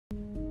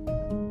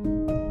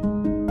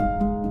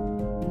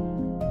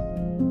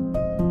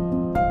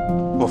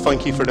Well,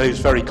 thank you for those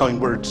very kind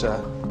words,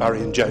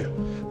 Barry and Joe,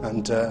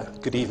 and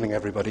good evening,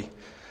 everybody.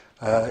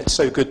 It's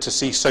so good to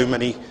see so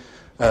many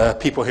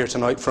people here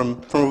tonight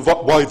from a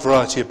wide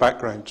variety of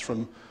backgrounds,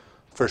 from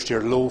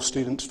first-year law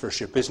students,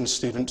 first-year business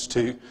students,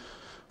 to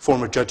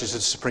former judges of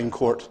the Supreme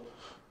Court,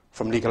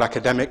 from legal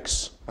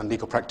academics and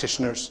legal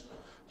practitioners,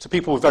 to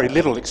people with very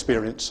little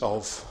experience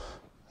of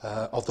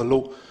the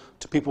law,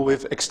 to people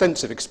with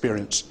extensive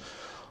experience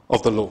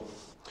of the law.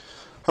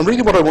 And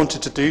really what I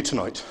wanted to do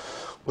tonight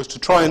was to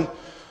try and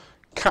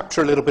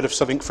capture a little bit of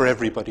something for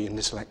everybody in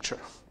this lecture.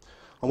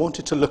 I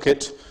wanted to look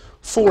at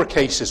 4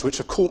 cases which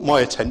have caught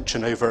my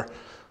attention over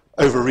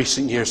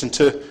recent years, and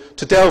to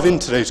delve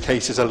into those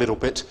cases a little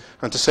bit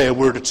and to say a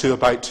word or two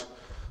about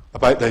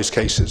those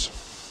cases.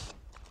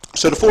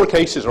 So the 4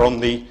 cases are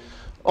on the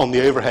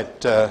overhead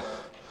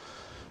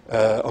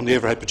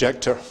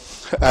projector.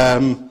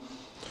 The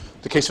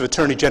case of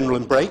Attorney General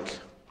in Brake,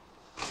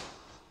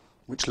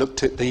 which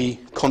looked at the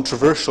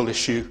controversial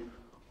issue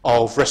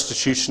of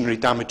restitutionary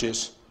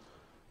damages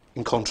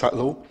in contract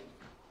law,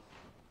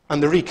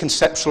 and the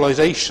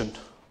reconceptualisation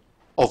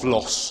of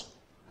loss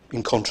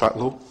in contract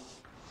law.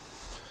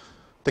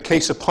 The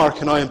case of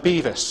Park and Iron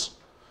Beavis,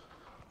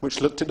 which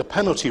looked at the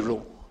penalty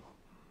rule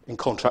in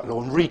contract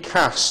law and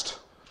recast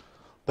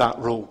that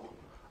rule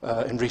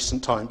in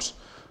recent times.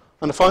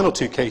 And the final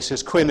 2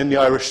 cases, Quinn and the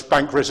Irish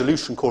Bank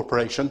Resolution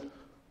Corporation,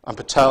 and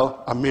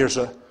Patel and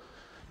Mirza,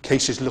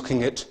 cases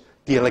looking at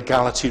the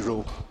illegality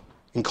rule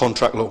in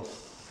contract law.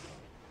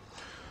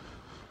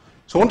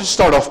 So I want to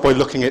start off by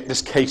looking at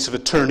this case of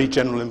Attorney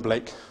General in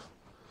Blake,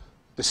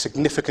 the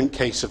significant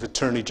case of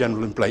Attorney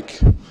General in Blake,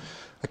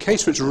 a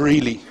case which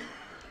really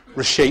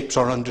reshapes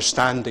our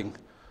understanding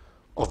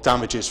of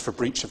damages for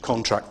breach of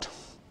contract.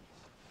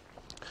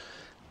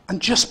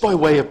 And just by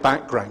way of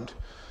background,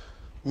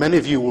 many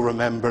of you will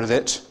remember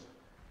that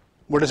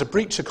where there's a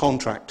breach of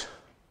contract,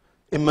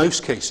 in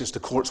most cases the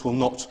courts will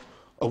not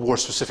award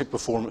specific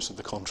performance of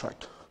the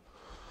contract,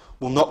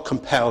 will not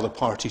compel the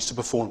parties to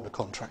perform the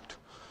contract.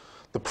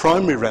 The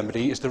primary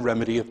remedy is the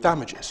remedy of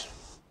damages.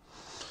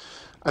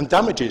 And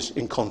damages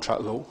in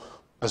contract law,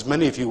 as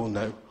many of you will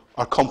know,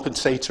 are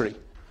compensatory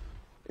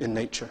in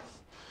nature.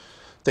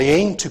 They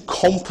aim to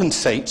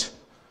compensate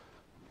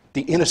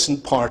the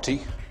innocent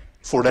party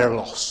for their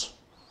loss,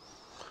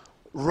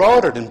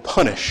 rather than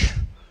punish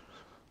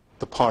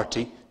the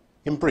party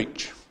in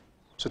breach.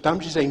 So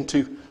damages aim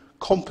to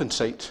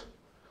compensate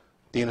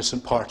the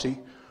innocent party,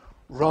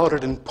 rather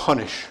than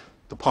punish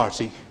the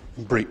party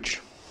in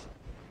breach.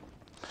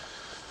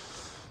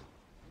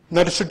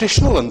 Now, the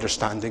traditional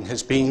understanding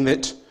has been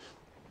that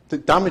the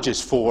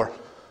damages for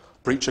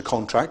breach of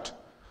contract,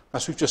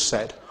 as we've just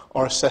said,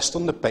 are assessed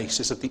on the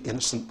basis of the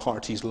innocent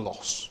party's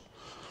loss.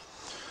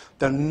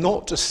 They're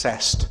not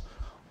assessed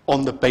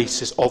on the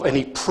basis of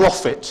any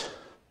profit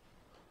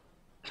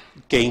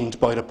gained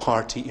by the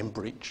party in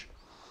breach.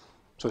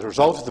 So as a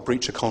result of the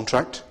breach of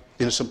contract,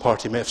 the innocent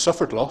party may have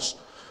suffered loss,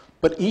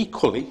 but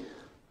equally,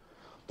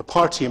 the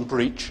party in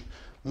breach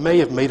may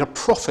have made a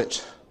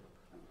profit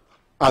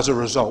as a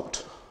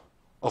result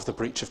of the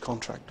breach of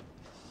contract.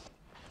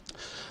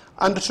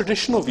 And the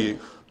traditional view,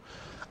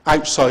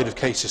 outside of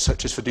cases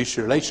such as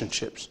fiduciary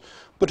relationships,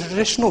 but a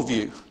traditional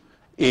view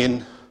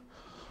in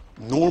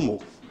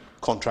normal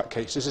contract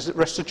cases is that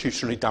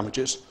restitutionary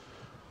damages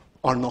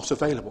are not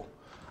available.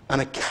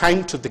 An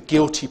account of the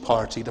guilty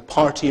party, the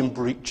party in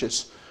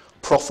breach's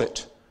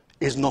profit,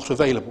 is not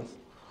available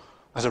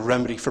as a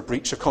remedy for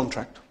breach of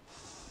contract.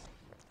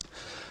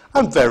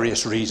 And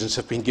various reasons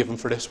have been given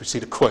for this. We see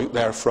the quote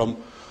there from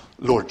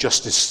Lord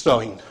Justice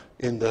Stein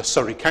in the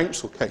Surrey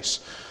Council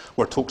case,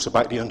 where it talks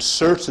about the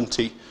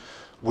uncertainty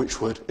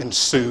which would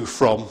ensue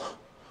from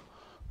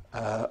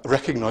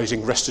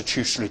recognising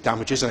restitutionary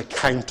damages and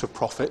account of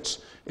profits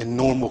in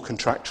normal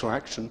contractual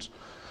actions,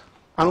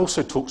 and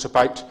also talks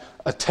about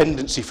a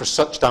tendency for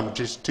such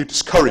damages to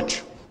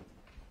discourage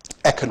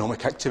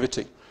economic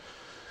activity.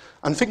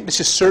 And I think this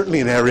is certainly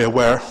an area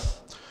where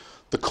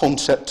the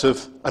concept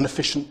of an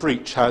efficient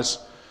breach has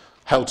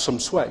held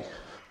some sway.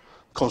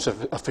 The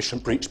concept of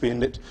efficient breach being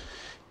that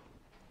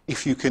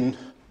if you can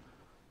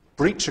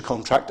breach a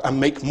contract and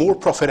make more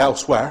profit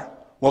elsewhere,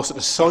 whilst at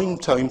the same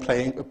time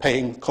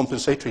paying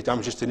compensatory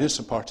damages to the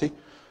innocent party,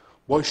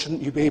 why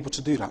shouldn't you be able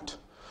to do that?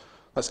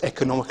 That's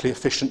economically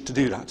efficient to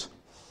do that.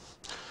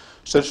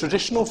 So the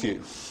traditional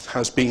view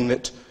has been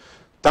that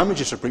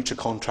damages for breach of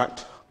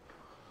contract,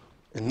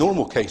 in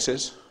normal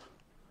cases,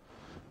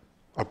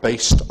 are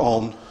based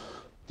on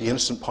the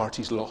innocent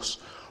party's loss,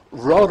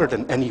 rather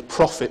than any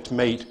profit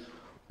made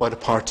by the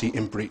party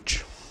in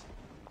breach.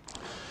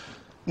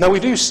 Now, we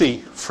do see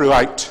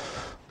throughout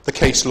the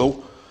case law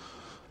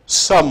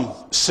some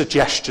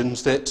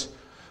suggestions that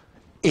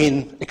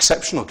in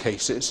exceptional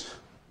cases,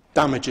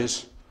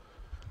 damages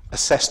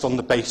assessed on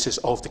the basis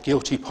of the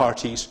guilty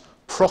party's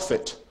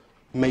profit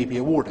may be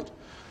awarded.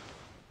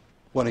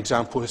 One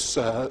example is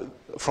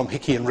from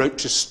Hickey and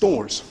Roach's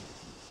stores.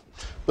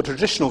 The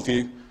traditional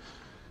view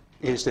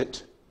is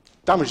that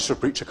damages for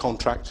breach of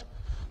contract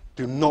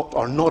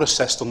are not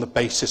assessed on the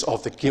basis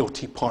of the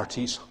guilty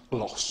party's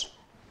loss.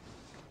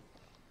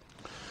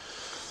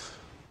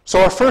 So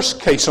our first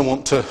case I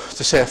want to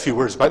say a few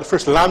words about, the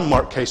first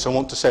landmark case I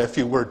want to say a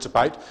few words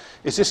about,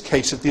 is this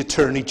case of the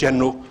Attorney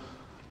General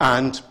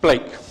and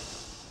Blake.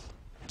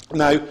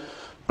 Now,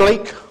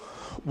 Blake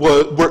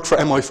worked for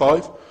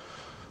MI5,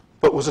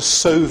 but was a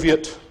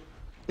Soviet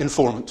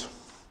informant.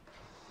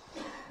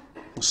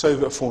 A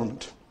Soviet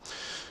informant.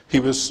 He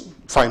was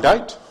found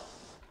out,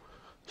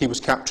 he was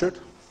captured,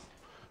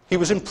 he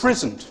was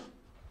imprisoned,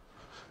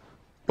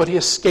 but he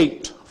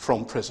escaped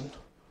from prison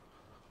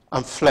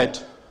and fled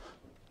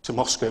to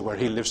Moscow, where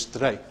he lives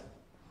today.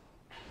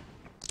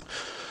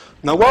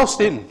 Now, whilst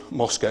in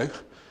Moscow,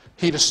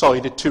 he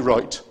decided to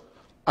write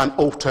an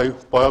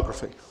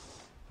autobiography.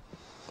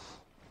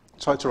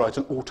 Decided to write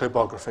an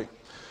autobiography.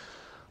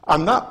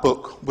 And that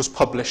book was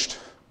published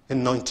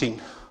in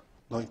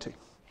 1990.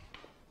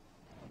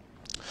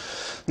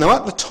 Now,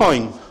 at the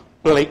time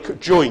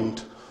Blake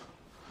joined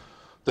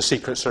the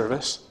Secret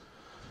Service,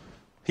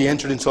 he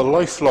entered into a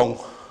lifelong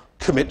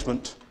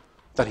commitment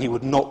that he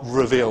would not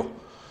reveal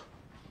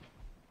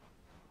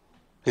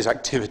his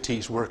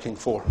activities working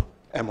for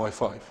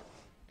MI5.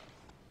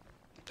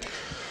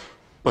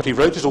 But he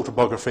wrote his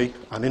autobiography,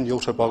 and in the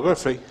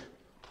autobiography,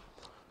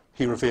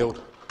 he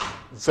revealed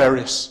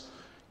various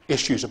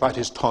issues about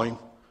his time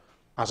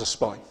as a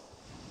spy.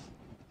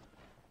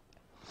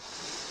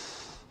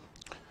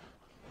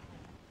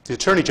 The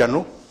Attorney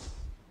General,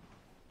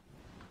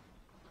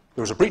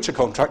 there was a breach of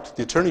contract.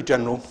 The Attorney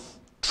General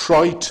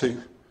tried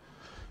to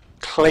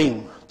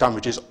claim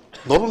damages,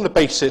 not on the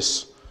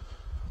basis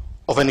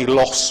of any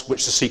loss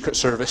which the Secret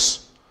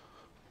Service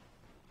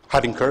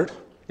had incurred.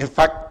 In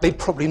fact, they'd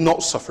probably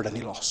not suffered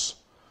any loss,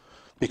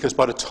 because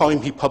by the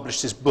time he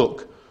published his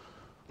book,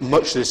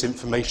 much of this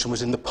information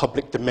was in the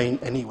public domain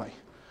anyway.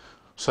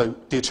 So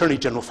the Attorney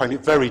General found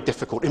it very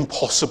difficult,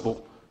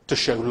 impossible, to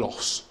show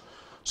loss.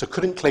 So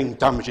couldn't claim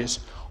damages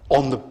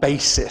on the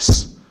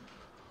basis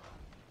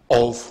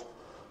of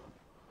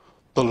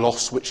the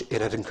loss which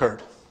it had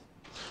incurred.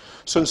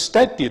 So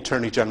instead, the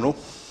Attorney General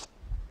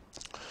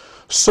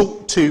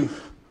sought to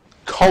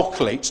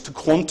calculate, to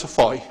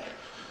quantify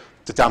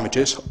the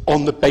damages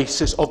on the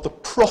basis of the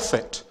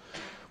profit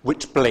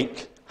which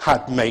Blake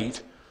had made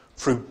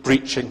through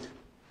breaching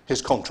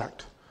his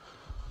contract.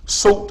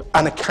 Sought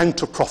an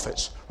account of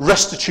profits,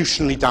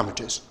 restitutionary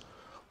damages,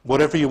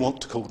 whatever you want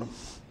to call them.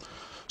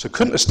 So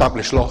couldn't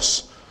establish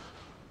loss,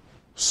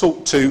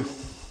 sought to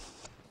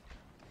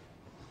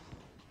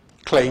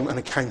claim an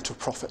account of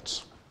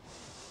profits.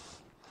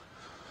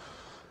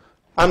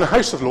 And the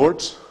House of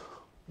Lords,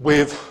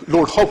 with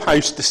Lord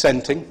Hobhouse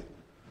dissenting,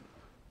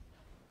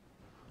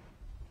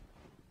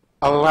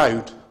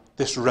 allowed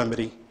this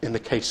remedy in the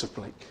case of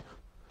Blake.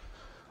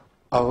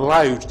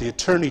 Allowed the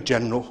Attorney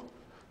General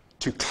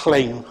to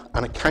claim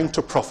an account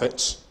of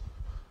profits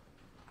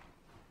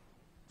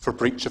for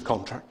breach of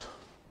contract.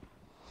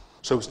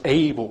 So was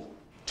able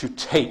to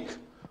take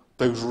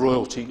those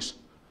royalties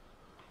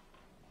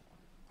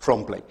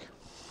from Blake.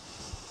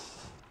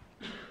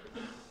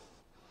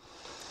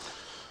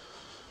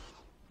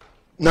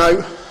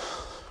 Now,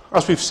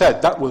 as we've said,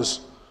 that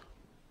was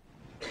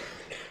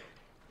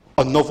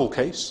a novel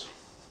case.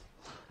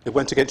 It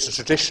went against the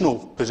traditional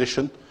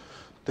position.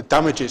 The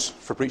damages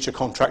for breach of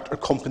contract are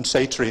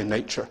compensatory in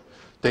nature.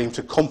 They aim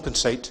to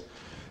compensate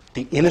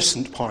the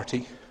innocent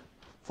party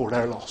for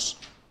their loss.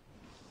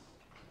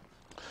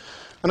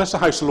 And as the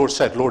House of Lords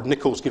said, Lord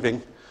Nichols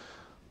giving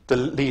the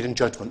lead in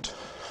judgment,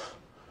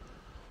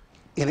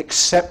 in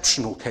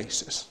exceptional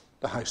cases,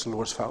 the House of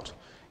Lords felt,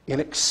 in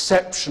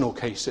exceptional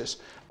cases,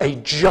 a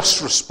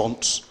just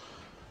response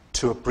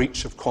to a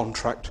breach of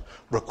contract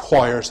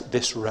requires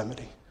this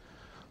remedy,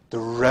 the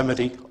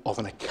remedy of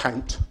an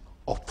account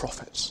of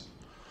profits.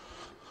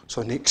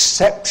 So in the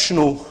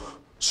exceptional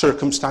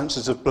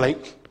circumstances of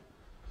Blake,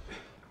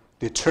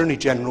 the Attorney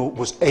General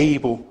was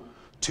able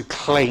to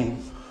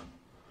claim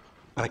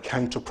an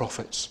account of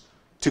profits,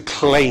 to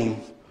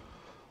claim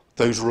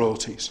those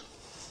royalties.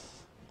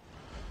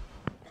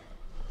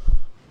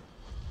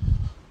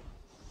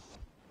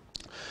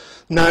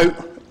 Now,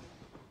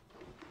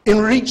 in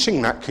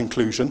reaching that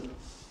conclusion,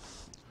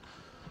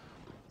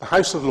 the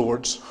House of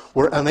Lords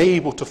were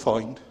unable to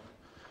find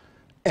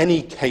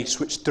any case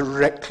which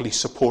directly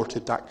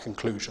supported that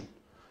conclusion,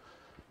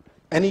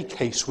 any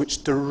case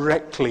which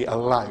directly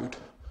allowed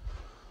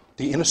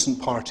the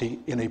innocent party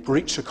in a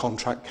breach of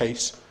contract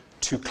case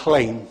to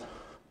claim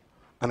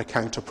an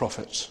account of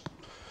profits.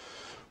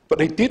 But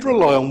they did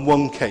rely on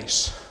one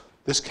case,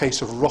 this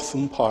case of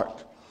Ruthven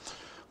Park,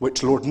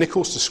 which Lord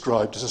Nichols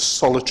described as a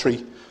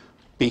solitary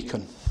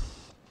beacon.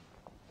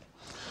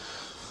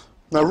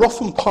 Now,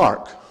 Ruthven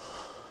Park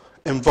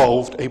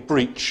involved a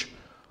breach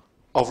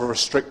of a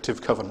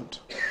restrictive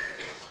covenant.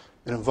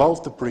 It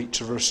involved the breach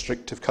of a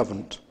restrictive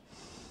covenant.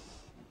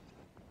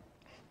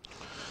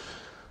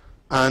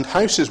 And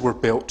houses were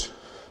built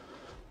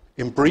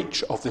in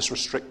breach of this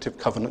restrictive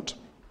covenant.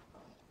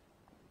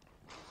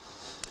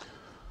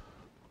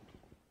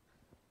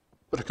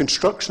 But the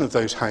construction of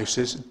those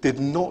houses did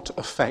not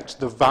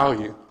affect the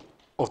value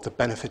of the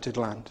benefited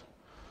land.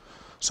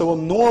 So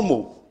on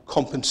normal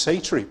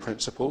compensatory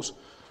principles,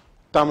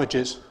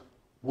 damages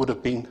would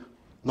have been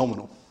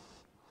nominal.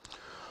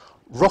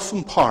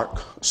 Ruffin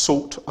Park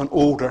sought an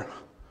order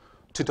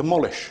to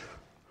demolish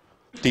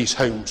these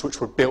homes which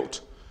were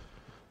built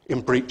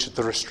in breach of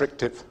the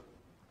restrictive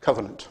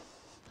covenant.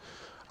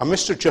 And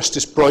Mr.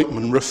 Justice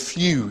Brightman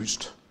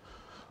refused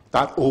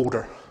that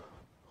order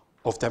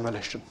of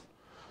demolition,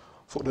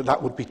 thought that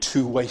that would be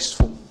too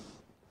wasteful.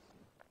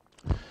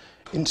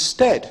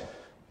 Instead,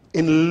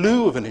 in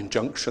lieu of an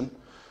injunction,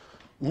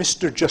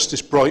 Mr.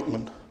 Justice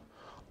Brightman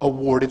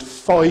awarded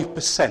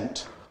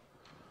 5%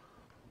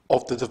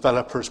 of the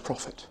developer's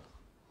profit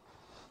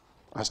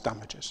as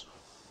damages.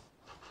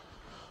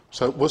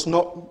 So it was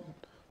not,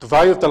 the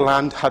value of the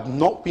land had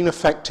not been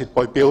affected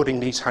by building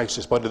these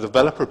houses, by the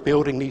developer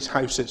building these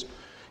houses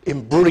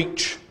in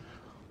breach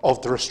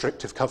of the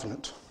restrictive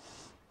covenant.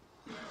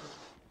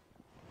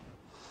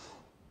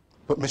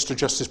 But Mr.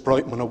 Justice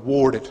Brightman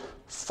awarded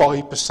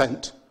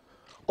 5%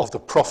 of the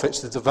profits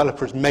the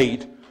developers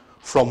made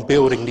from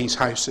building these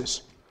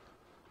houses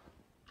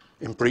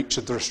in breach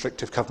of the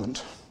restrictive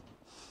covenant.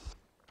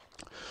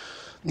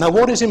 Now,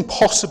 what is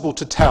impossible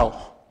to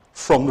tell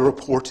from the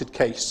reported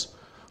case,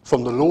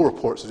 from the law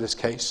reports of this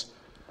case,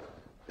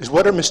 is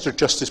whether Mr.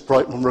 Justice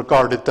Brightman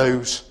regarded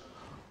those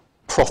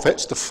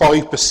profits, the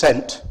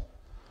 5%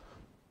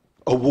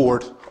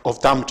 award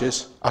of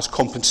damages, as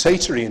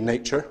compensatory in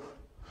nature,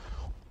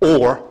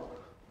 or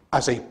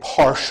as a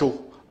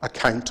partial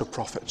account of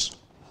profits.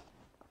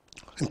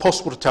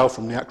 Impossible to tell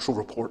from the actual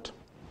report.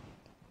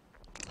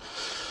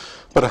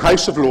 But a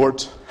House of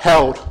Lords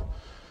held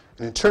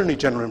in Attorney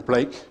General in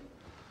Blake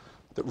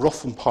that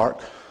Ruffin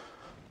Park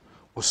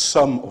was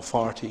some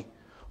authority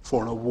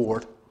for an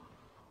award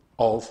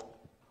of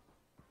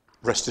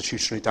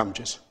restitutionary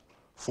damages,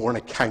 for an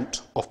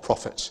account of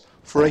profits,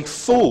 for a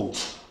full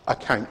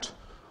account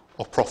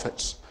of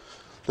profits,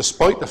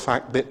 despite the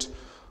fact that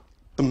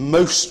the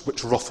most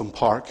which Ruffin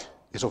Park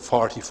is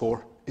authority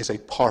for is a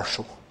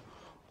partial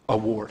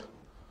award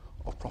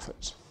of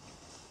profits.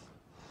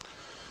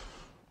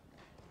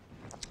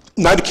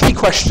 Now, the key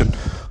question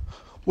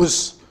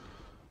was,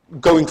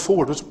 going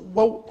forward, was,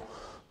 well,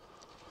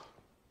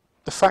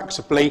 the facts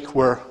of Blake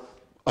were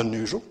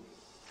unusual.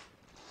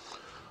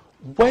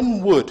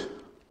 When would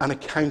an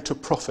account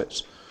of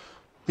profits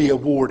be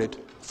awarded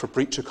for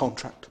breach of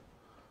contract?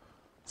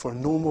 For a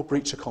normal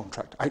breach of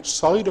contract,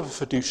 outside of a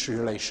fiduciary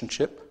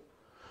relationship,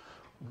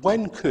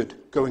 when could,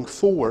 going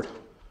forward,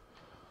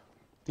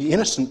 the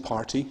innocent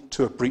party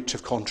to a breach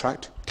of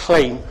contract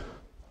claim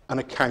an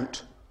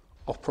account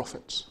of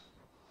profits?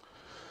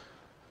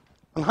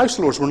 And House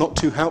Lords were not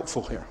too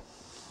helpful here.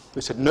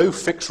 They said no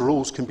fixed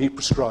rules can be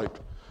prescribed,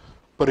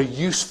 but a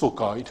useful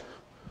guide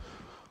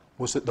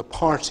was that the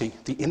party,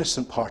 the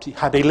innocent party,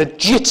 had a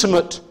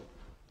legitimate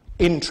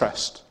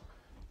interest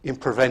in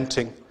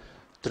preventing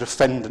the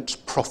defendant's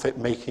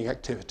profit-making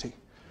activity.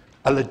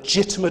 A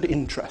legitimate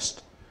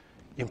interest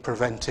in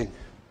preventing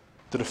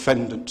the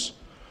defendant's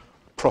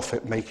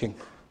profit-making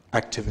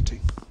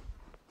activity.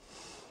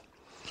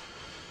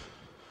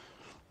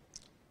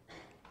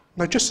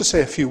 Now, just to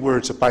say a few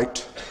words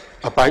about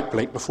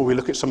Blake before we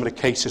look at some of the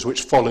cases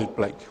which followed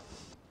Blake.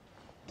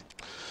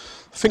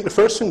 I think the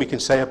first thing we can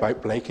say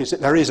about Blake is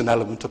that there is an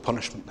element of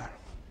punishment there.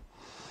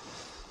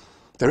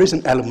 There is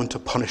an element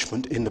of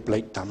punishment in the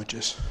Blake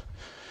damages.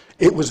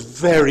 It was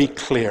very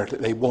clear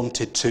that they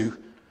wanted to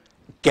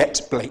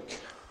get Blake.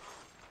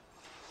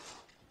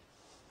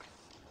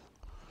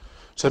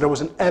 So there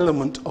was an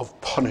element of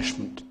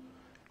punishment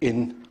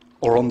in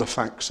or on the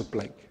facts of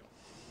Blake.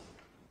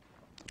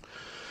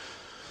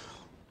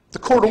 The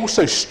court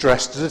also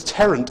stressed the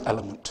deterrent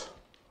element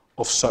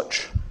of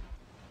such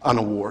an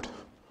award,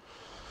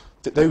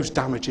 that those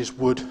damages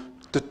would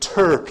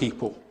deter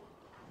people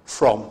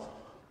from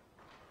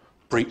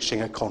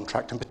breaching a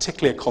contract, and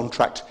particularly a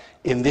contract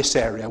in this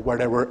area where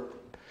there were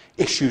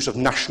issues of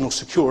national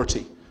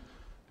security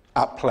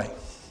at play.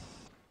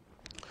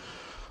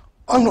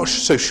 I'm not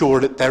so sure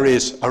that there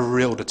is a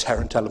real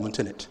deterrent element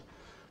in it,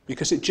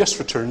 because it just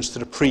returns to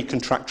the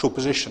pre-contractual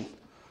position.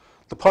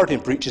 The party in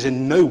breach is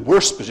in no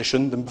worse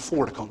position than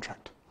before the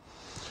contract.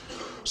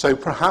 So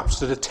perhaps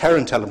the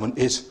deterrent element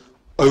is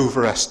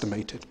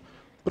overestimated.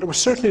 But there was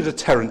certainly a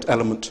deterrent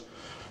element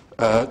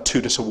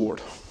to this award.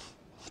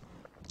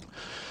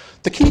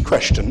 The key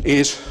question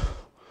is,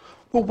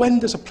 well, when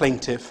does a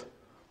plaintiff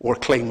or a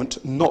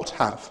claimant not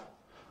have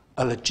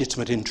a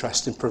legitimate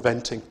interest in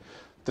preventing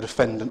the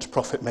defendant's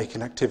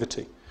profit-making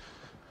activity?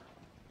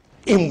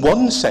 In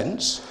one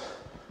sense,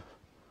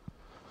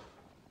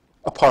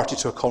 a party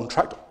to a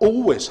contract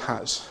always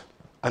has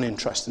an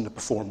interest in the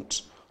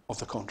performance of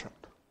the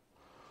contract.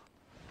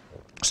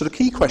 So the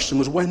key question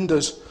was, when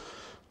does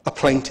a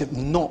plaintiff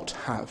not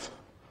have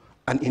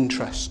an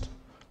interest,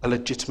 a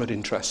legitimate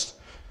interest,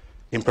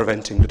 in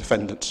preventing the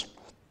defendant's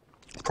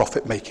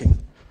profit-making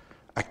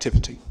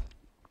activity?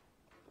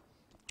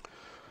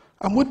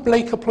 And would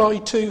Blake apply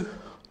to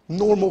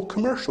normal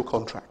commercial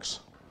contracts?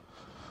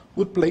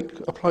 Would Blake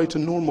apply to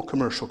normal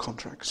commercial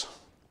contracts?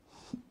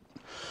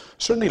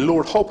 Certainly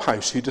Lord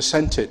Hobhouse, who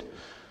dissented,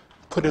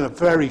 put in a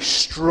very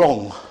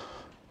strong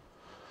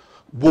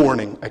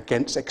warning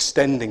against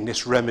extending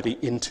this remedy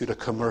into the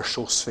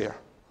commercial sphere.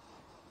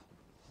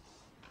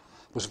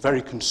 Was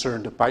very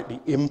concerned about the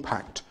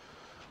impact,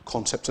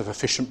 concepts of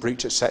efficient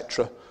breach,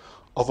 etc.,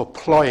 of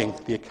applying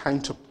the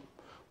account of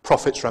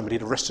profits remedy,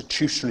 the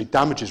restitutionary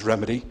damages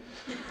remedy,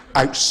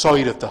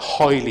 outside of the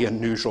highly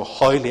unusual,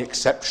 highly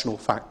exceptional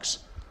facts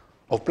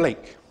of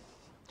Blake.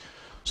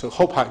 So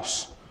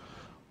Hobhouse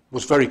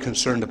was very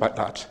concerned about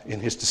that in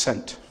his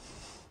dissent.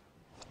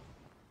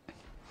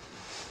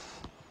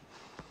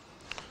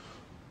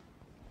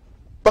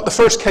 But the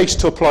first case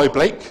to apply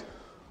Blake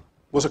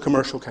was a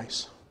commercial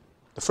case.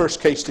 The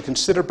first case to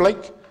consider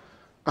Blake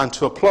and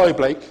to apply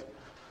Blake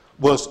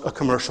was a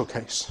commercial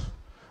case.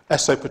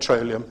 Esso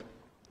Petroleum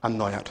and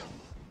Noyad.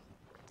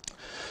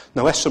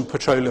 Now, Esso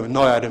Petroleum and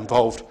Noyad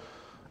involved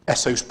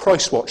Esso's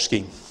price watch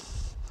scheme,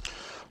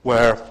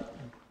 where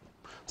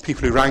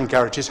people who ran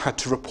garages had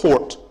to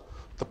report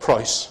the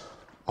price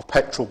of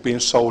petrol being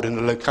sold in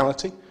the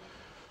locality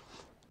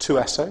to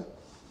Esso,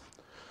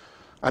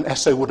 and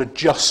Esso would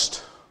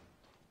adjust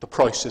the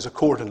prices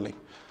accordingly.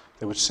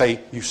 They would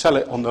say, you sell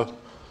it on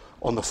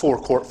the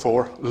forecourt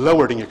for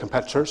lower than your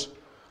competitors,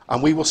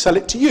 and we will sell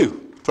it to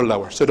you for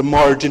lower. So the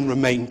margin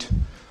remained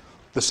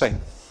the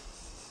same.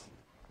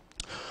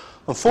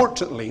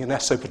 Unfortunately, in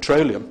Esso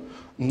Petroleum,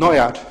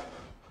 Noyad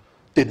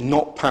did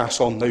not pass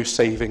on those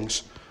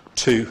savings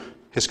to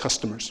his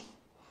customers.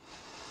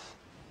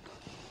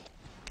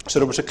 So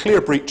there was a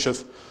clear breach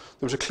of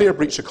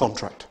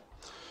contract.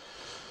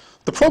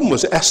 The problem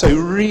was that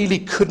Esso really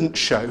couldn't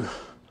show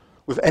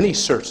with any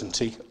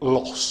certainty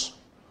loss.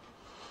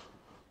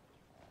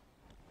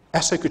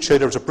 Esso could show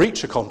there was a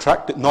breach of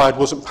contract, that Noyad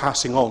wasn't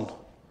passing on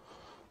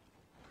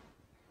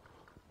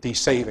these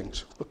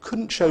savings, but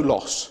couldn't show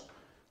loss.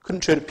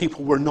 Couldn't show that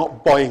people were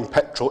not buying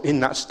petrol in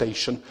that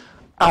station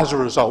as a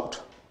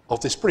result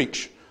of this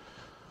breach.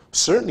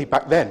 Certainly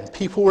back then,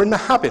 people were in the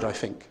habit, I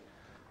think,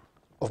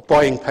 of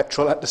buying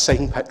petrol at the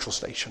same petrol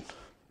station.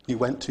 You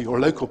went to your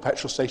local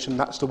petrol station,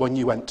 that's the one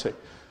you went to,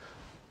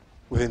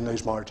 within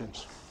those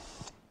margins.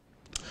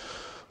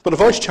 But the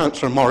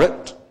Vice-Chancellor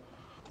Morit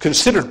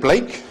considered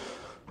Blake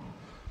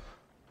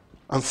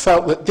and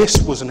felt that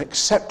this was an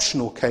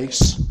exceptional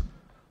case,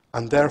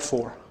 and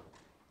therefore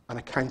an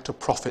account of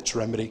profits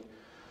remedy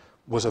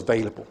was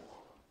available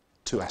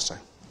to Esso.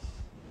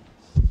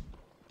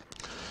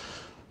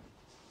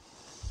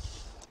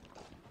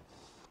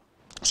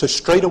 So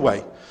straight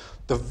away,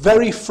 the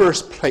very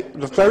first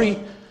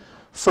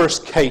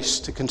case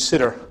to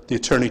consider the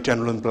Attorney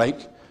General and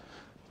Blake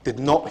did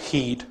not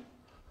heed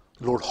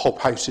Lord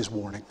Hobhouse's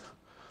warning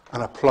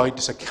and applied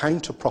this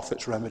account of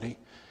profits remedy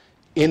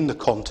in the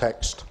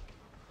context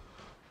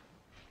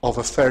of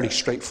a fairly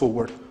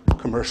straightforward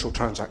commercial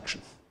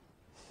transaction.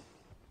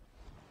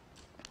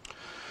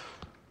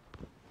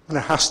 And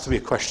there has to be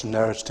a question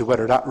there as to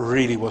whether that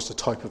really was the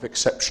type of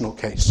exceptional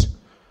case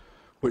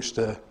which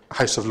the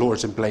House of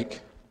Lords in Blake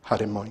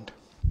had in mind.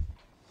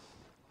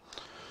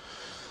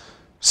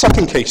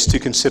 Second case to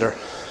consider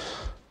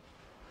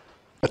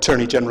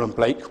Attorney General and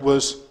Blake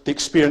was the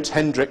Experience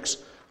Hendricks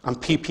and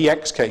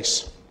PPX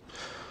case,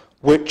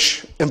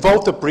 which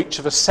involved the breach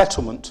of a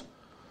settlement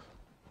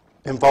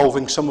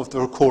involving some of the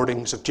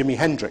recordings of Jimi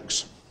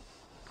Hendrix.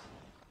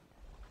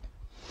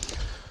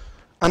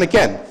 And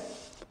again,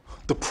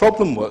 the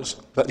problem was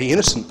that the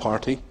innocent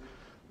party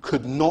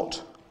could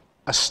not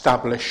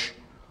establish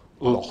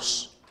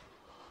loss.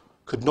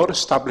 Could not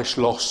establish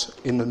loss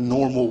in the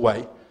normal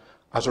way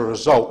as a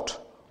result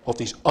of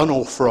these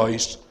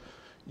unauthorized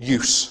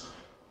use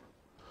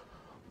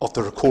of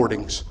the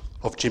recordings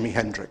of Jimi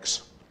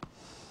Hendrix.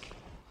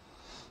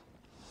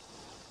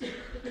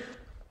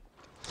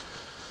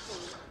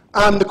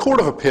 And the Court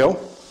of Appeal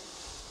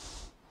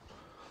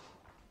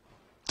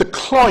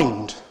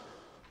declined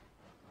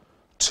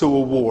to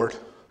award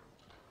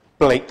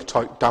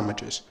Blake-type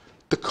damages,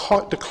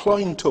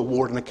 declined to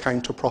award an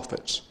account of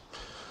profits.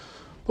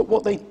 But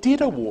what they did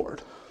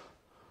award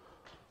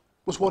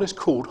was what is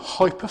called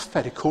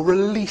hypothetical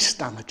release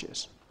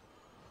damages.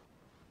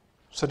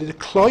 So they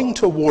declined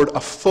to award a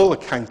full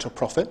account of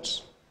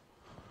profits.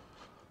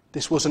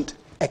 This wasn't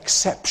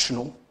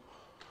exceptional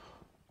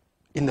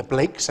in the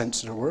Blake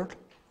sense of the word.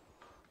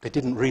 They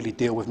didn't really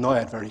deal with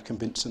Noyad very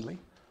convincingly.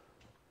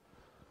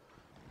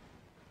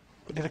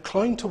 But they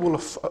declined to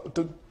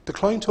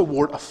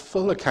award a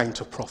full account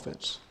of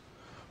profits,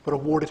 but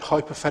awarded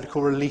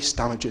hypothetical release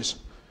damages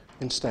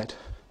instead.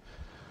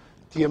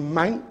 The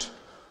amount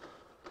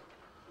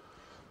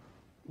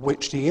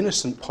which the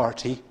innocent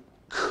party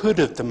could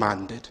have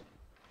demanded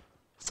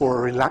for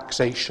a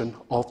relaxation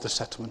of the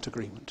settlement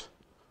agreement.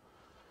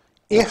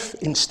 If,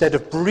 instead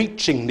of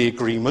breaching the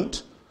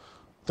agreement,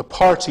 the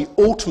party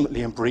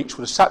ultimately in breach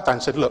would have sat down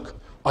and said, look,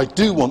 I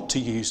do want to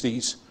use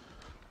these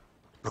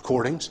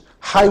recordings.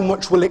 How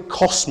much will it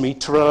cost me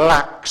to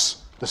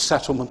relax the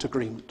settlement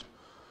agreement?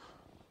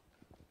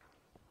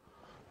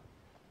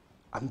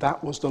 And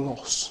that was the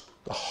loss,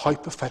 the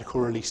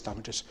hypothetical release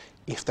damages.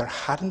 If there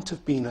hadn't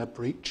have been a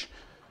breach,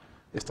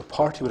 if the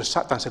party would have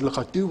sat down and said, look,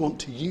 I do want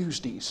to use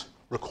these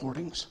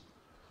recordings,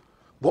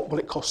 what will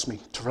it cost me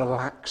to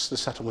relax the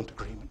settlement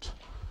agreement?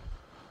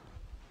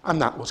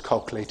 And that was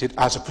calculated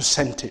as a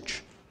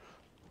percentage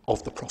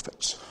of the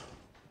profits.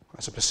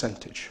 As a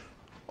percentage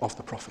of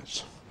the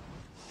profits.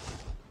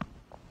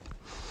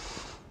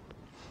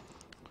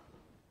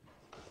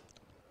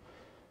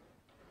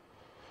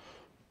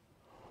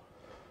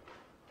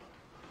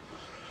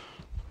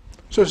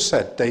 So as I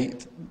said, they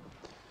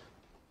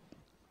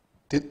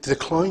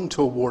declined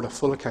to award a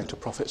full account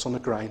of profits on the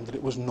ground that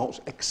it was not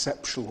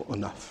exceptional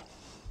enough.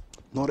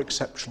 Not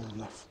exceptional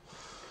enough.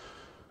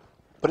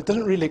 But it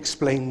doesn't really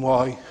explain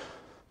why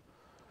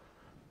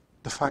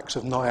the facts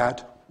of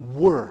Naiad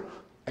were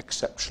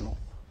exceptional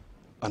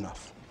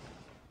enough.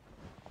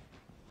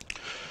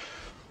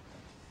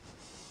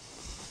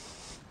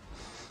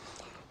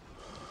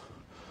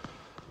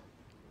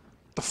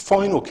 The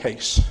final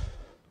case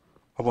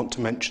I want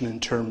to mention in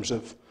terms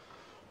of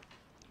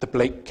the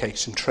Blake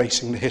case and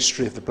tracing the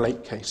history of the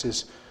Blake case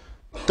is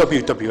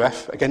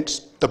WWF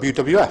against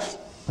WWF.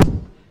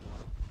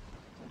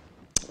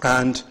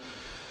 And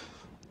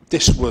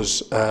this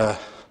was a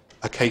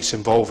case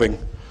involving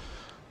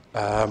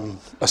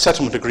a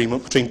settlement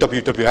agreement between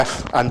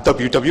WWF and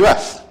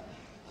WWF.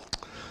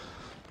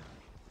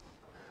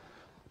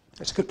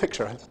 It's a good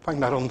picture. I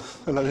find that on,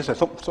 it's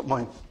not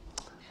mine.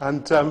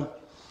 And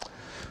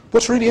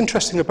what's really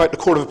interesting about the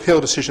Court of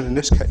Appeal decision in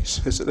this case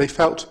is that they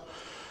felt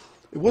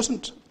it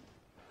wasn't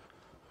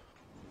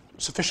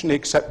sufficiently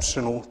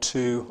exceptional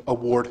to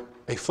award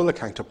a full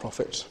account of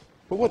profits.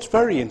 But what's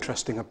very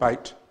interesting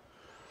about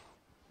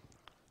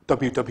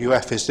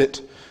WWF is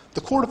that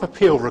the Court of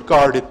Appeal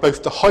regarded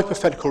both the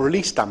hypothetical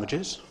release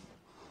damages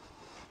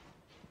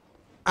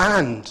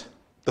and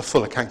the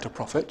full account of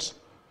profits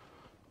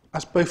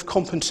as both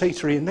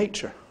compensatory in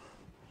nature.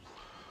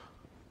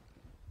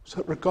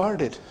 So it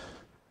regarded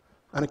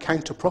an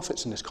account of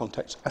profits in this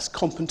context as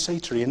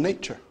compensatory in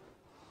nature.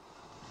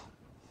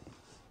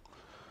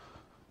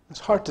 It's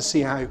hard to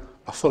see how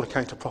a full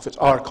account of profits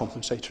are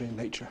compensatory in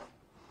nature.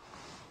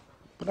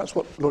 But that's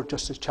what Lord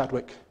Justice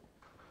Chadwick,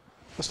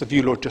 that's the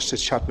view Lord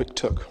Justice Chadwick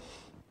took.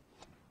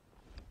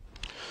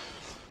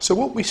 So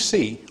what we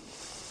see,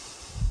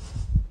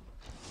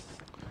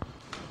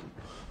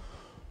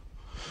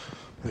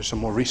 there's some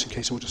more recent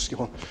cases, we'll just skip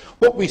on.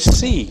 What we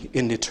see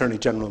in the Attorney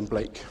General and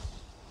Blake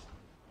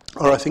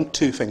are, I think,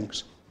 two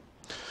things.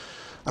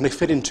 And they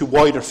fit into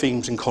wider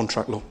themes in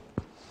contract law.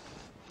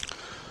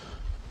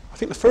 I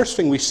think the first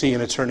thing we see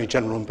in Attorney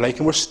General and Blake,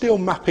 and we're still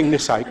mapping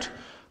this out,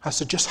 as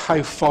to just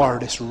how far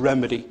this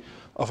remedy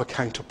of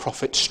account of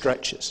profit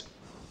stretches.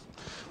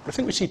 But I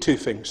think we see two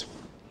things.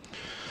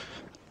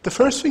 The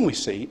first thing we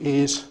see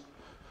is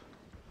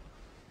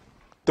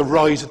the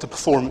rise of the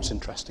performance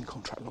interest in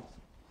contract law.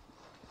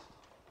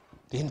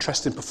 The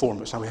interest in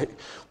performance. Now,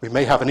 we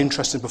may have an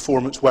interest in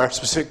performance where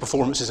specific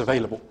performance is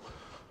available.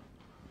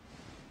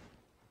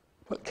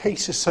 But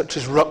cases such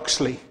as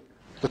Ruxley,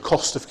 the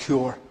cost of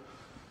cure,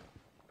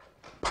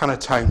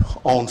 Panatown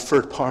on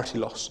third-party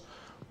loss,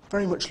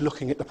 very much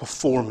looking at the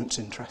performance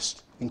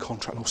interest in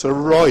contract law. So a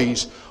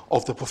rise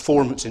of the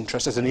performance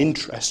interest as an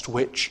interest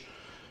which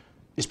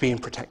is being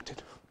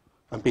protected,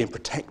 and being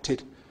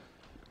protected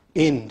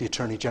in the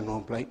Attorney General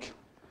and Blake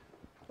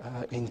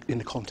in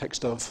the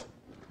context of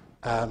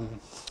a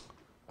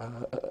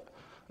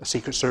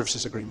Secret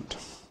Services agreement.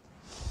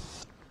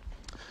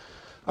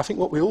 I think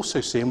what we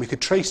also see, and we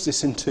could trace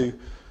this into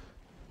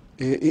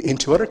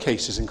other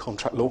cases in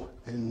contract law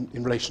in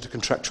relation to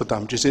contractual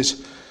damages,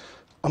 is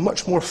a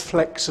much more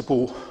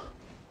flexible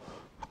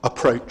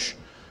approach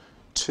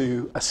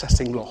to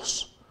assessing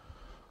loss,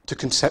 to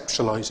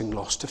conceptualising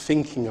loss, to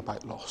thinking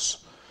about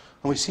loss.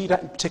 And we see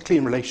that particularly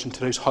in relation to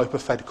those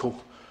hypothetical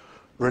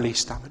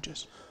release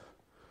damages.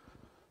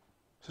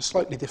 It's a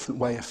slightly different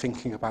way of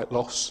thinking about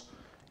loss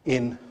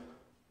in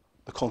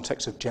the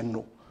context of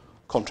general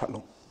contract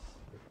law.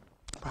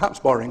 Perhaps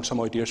borrowing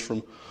some ideas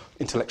from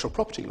intellectual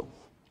property law.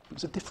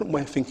 It's a different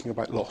way of thinking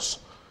about loss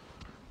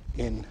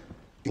in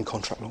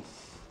contract law.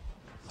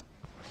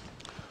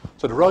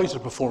 So the rise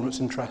of performance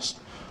interest,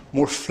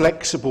 more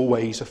flexible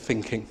ways of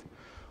thinking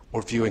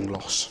or viewing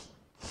loss.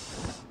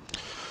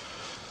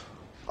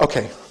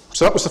 Okay,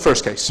 so that was the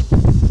first case,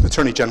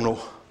 Attorney General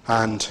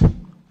and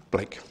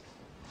Blake.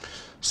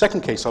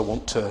 Second case I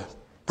want to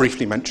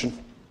briefly mention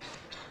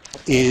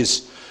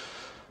is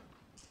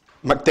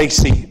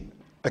McDacey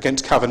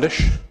against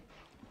Cavendish,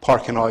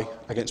 Park and I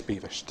against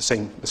Beavish, the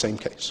same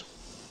case,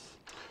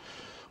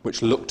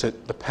 which looked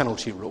at the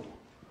penalty rule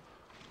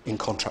in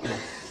contract law.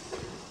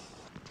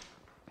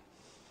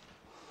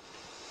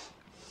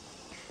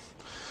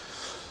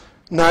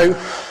 Now,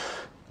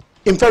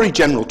 in very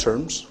general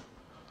terms,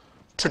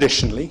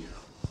 traditionally,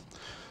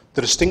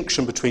 the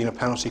distinction between a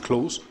penalty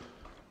clause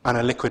and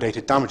a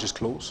liquidated damages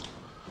clause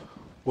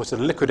was that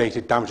a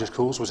liquidated damages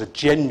clause was a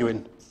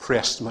genuine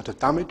pre-estimate of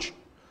damage,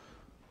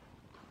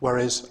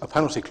 whereas a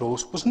penalty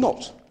clause was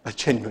not a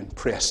genuine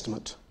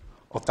pre-estimate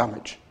of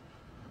damage.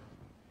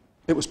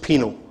 It was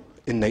penal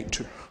in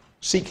nature,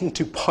 seeking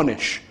to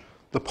punish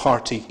the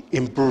party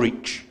in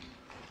breach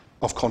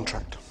of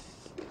contract.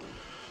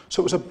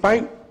 So it was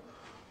about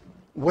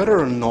whether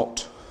or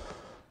not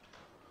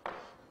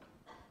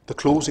the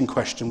clause in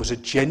question was a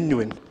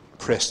genuine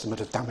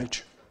pre-estimate of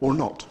damage or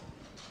not.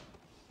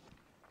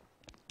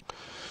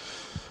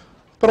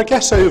 But I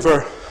guess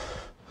over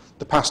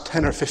the past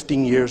 10 or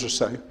 15 years or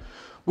so,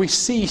 we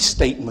see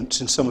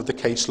statements in some of the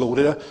case law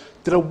that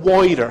a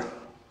wider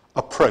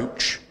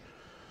approach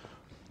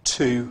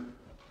to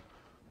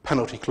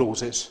penalty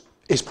clauses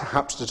is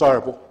perhaps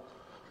desirable.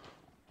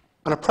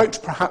 An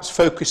approach perhaps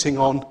focusing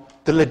on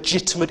the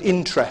legitimate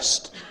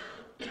interest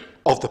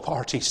of the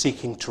party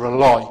seeking to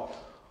rely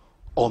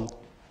on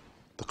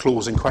the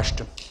clause in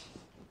question.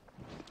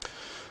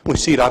 We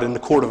see that in the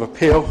Court of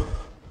Appeal,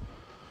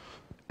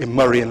 in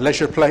Murray and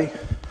Leisure Play.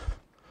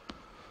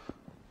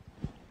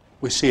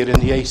 We see it in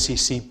the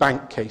ACC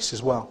Bank case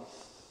as well.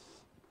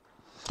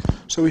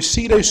 So we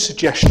see those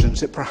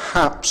suggestions that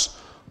perhaps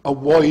a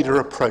wider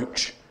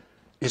approach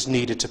is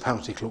needed to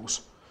penalty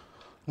clause.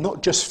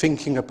 Not just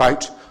thinking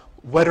about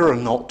whether or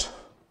not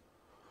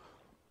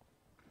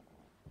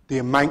the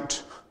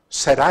amount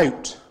set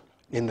out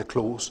in the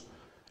clause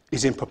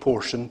is in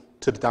proportion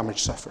to the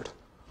damage suffered,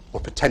 or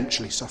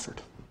potentially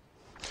suffered.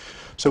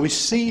 So we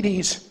see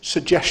these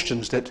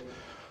suggestions that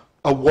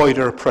a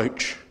wider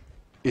approach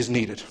is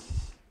needed.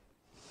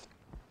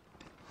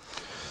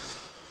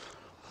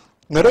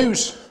 Now,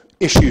 those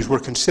issues were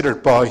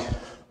considered by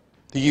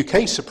the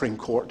UK Supreme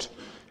Court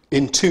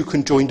in two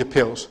conjoined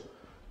appeals,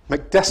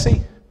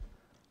 McDessie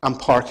and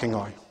Parking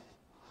Eye.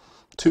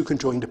 Two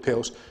conjoined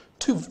appeals,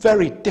 two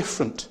very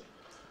different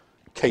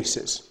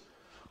cases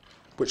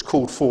which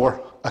called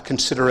for a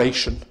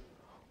consideration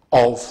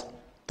of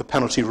the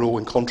penalty rule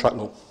in contract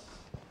law.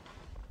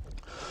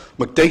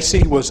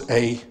 McDessie was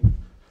a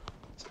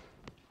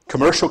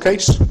commercial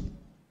case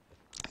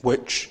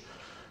which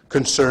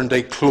concerned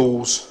a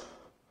clause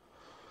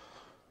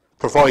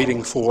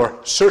providing for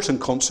certain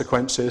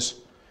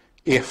consequences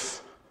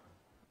if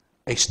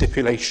a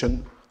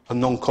stipulation, a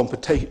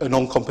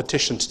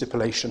non-competition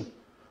stipulation,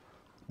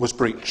 was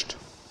breached.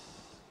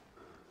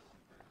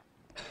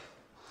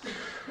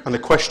 And the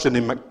question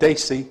in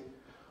McDessie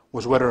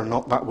was whether or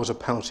not that was a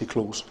penalty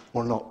clause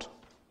or not.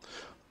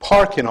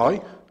 Parking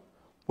Eye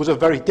was a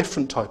very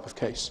different type of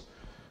case.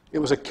 It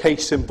was a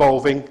case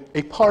involving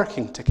a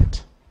parking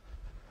ticket.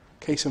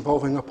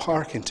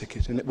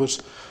 And it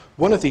was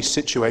one of these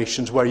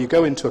situations where you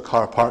go into a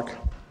car park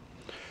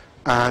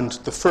and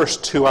the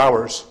first 2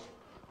 hours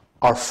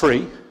are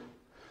free,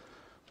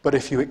 but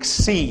if you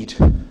exceed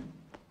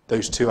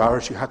those 2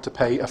 hours, you had to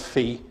pay a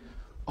fee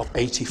of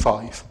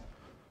 £85.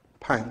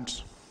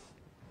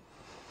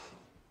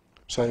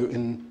 So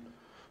in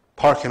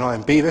Parking Eye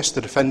and Beavis,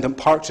 the defendant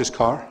parked his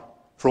car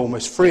for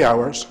almost 3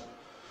 hours,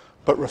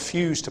 but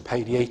refused to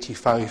pay the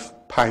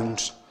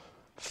 £85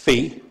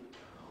 fee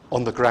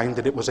on the ground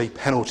that it was a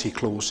penalty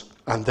clause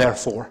and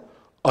therefore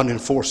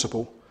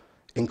unenforceable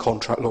in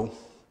contract law.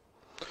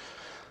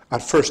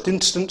 At first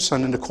instance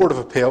and in the Court of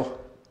Appeal,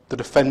 the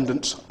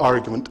defendant's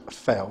argument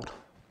failed.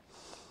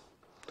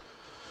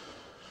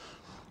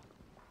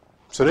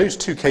 So those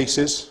two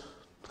cases,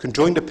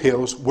 conjoined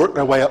appeals, worked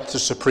their way up to the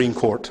Supreme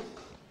Court.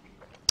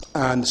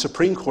 And the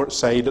Supreme Court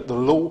say that the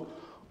law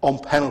on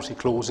penalty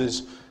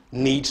clauses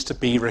needs to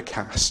be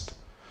recast,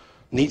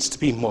 needs to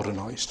be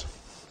modernised.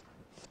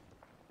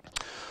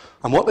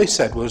 And what they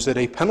said was that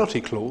a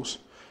penalty clause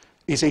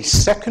is a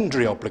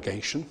secondary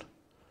obligation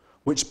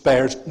which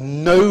bears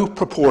no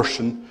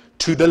proportion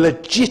to the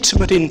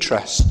legitimate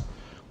interest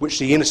which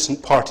the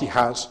innocent party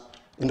has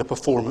in the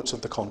performance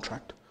of the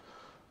contract.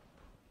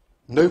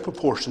 No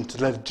proportion to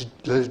the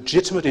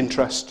legitimate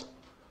interest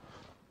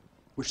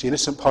which the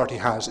innocent party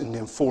has in the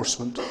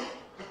enforcement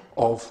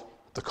of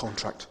the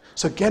contract.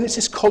 So again, it's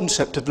this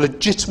concept of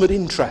legitimate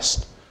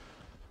interest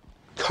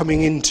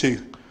coming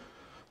into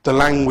the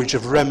language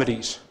of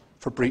remedies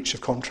for breach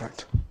of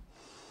contract.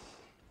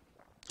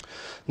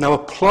 Now,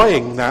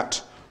 applying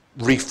that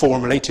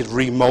reformulated,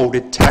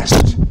 remoulded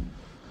test,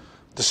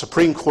 the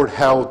Supreme Court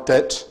held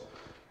that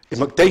in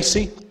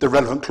McDessie, the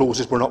relevant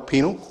clauses were not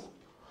penal.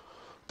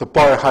 The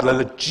buyer had a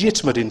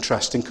legitimate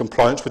interest in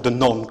compliance with the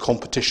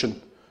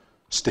non-competition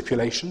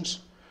stipulations,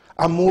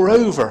 and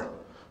moreover,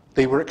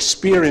 they were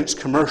experienced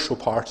commercial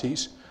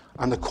parties,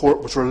 and the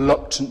court was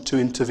reluctant to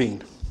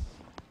intervene.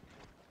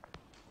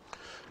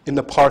 In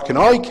the Parking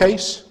Eye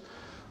case,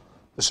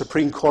 the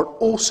Supreme Court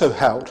also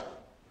held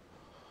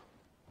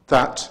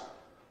that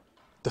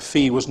the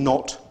fee was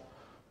not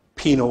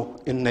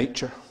penal in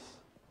nature.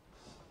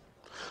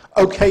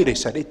 Okay, they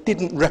said, it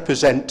didn't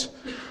represent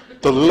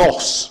the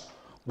loss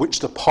which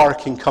the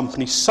parking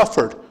company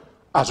suffered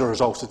as a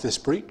result of this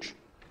breach.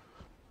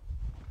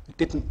 It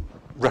didn't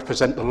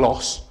represent the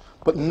loss,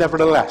 but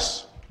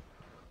nevertheless,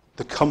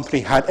 the company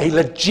had a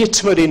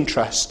legitimate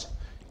interest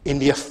in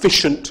the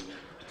efficient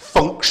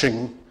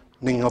functioning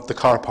of the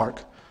car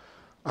park,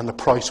 and the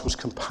price was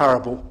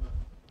comparable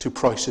to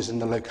prices in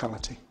the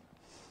locality.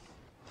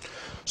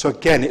 So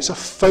again, it's a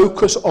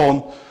focus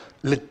on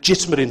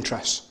legitimate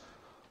interests,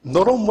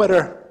 not on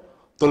whether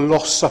the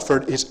loss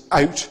suffered is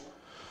out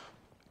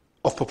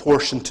of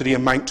proportion to the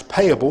amount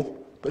payable,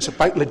 but it's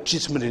about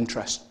legitimate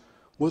interest.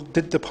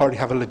 did the party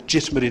have a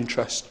legitimate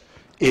interest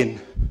in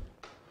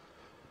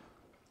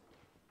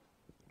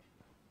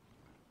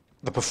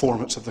the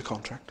performance of the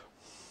contract?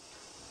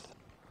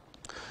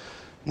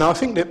 Now, I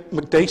think that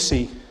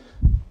McDacey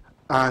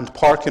and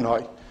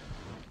Parkinoi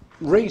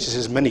raises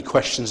as many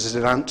questions as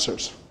it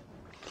answers.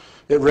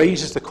 It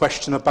raises the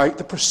question about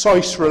the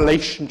precise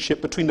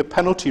relationship between the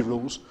penalty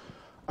rules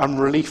and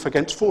relief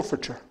against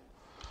forfeiture.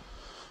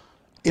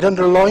 It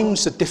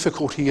underlines the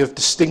difficulty of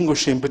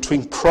distinguishing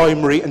between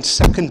primary and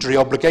secondary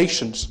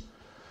obligations.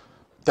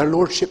 Their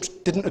lordships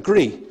didn't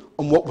agree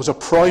on what was a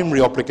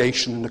primary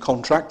obligation in the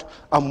contract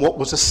and what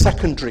was a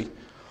secondary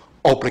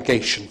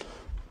obligation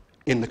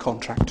in the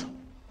contract.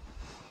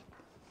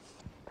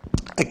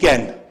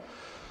 Again,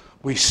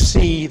 we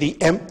see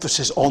the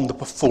emphasis on the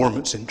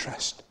performance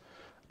interest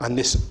and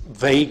this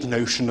vague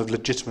notion of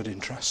legitimate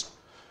interest.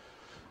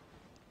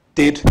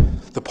 Did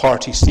the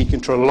party seeking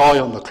to rely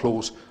on the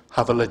clause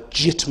have a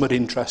legitimate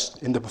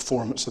interest in the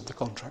performance of the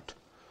contract?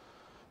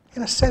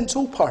 In a sense,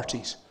 all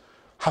parties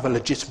have a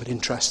legitimate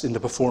interest in the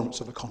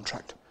performance of a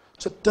contract.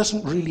 So it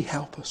doesn't really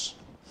help us.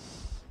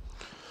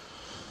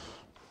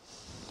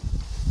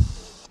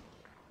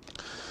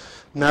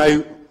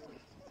 Now,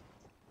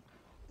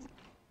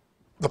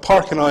 the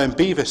Parkinoi and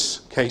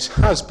Beavis case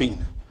has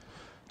been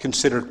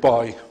considered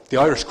by the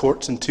Irish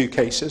courts in 2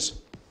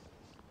 cases,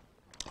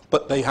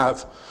 but they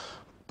have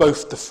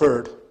both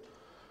deferred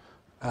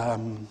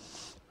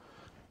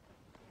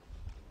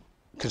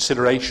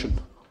consideration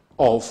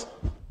of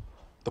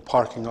the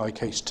Parkinoi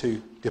case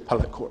to the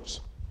appellate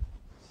courts.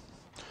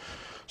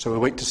 So we'll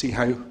wait to see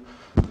how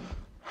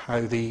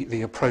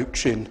the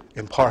approach in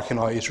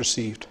Parkinoi is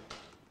received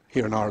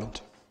here in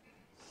Ireland.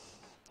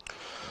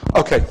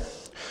 Okay.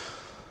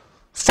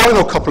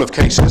 Final couple of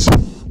cases,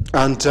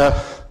 and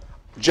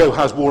Joe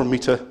has warned me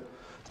to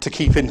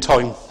keep in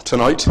time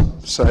tonight.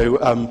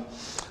 So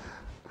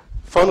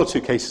final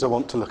 2 cases I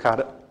want to look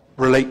at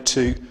relate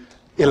to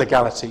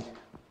illegality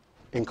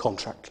in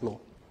contract law.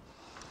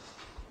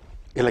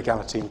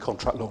 Illegality in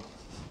contract law.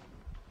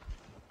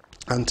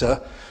 And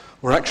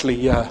we're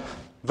actually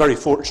very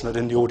fortunate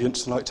in the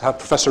audience tonight to have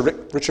Professor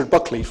Richard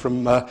Buckley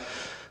from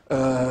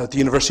the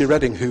University of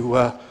Reading,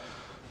 who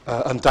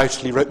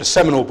undoubtedly wrote the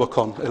seminal book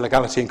on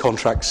illegality in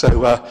contracts.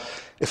 So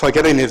if I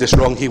get any of this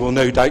wrong, he will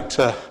no doubt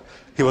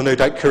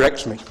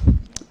correct me.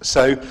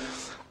 So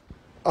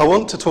I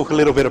want to talk a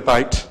little bit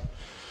about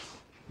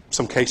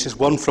some cases,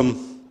 one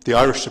from the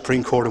Irish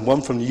Supreme Court and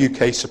one from the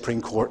UK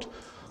Supreme Court,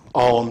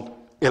 on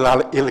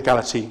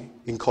illegality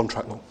in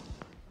contract law.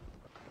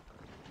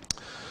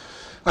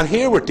 And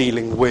here we're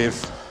dealing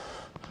with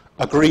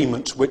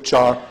agreements which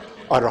are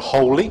either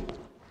wholly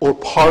or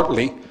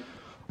partly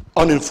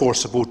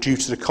unenforceable due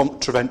to the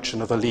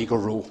contravention of a legal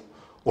rule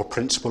or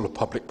principle of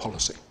public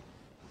policy.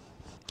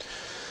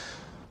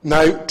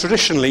 Now,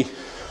 traditionally,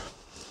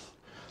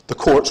 the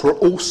courts were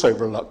also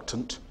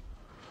reluctant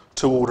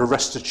to order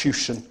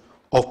restitution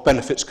of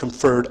benefits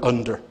conferred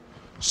under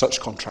such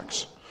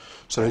contracts.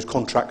 So those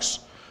contracts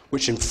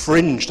which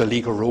infringed a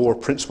legal rule or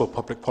principle of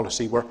public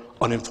policy were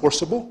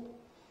unenforceable,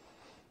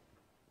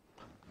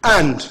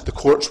 and the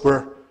courts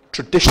were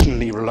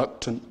traditionally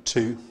reluctant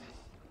to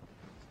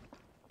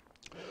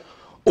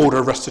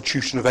order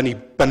restitution of any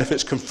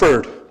benefits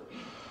conferred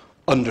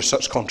under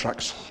such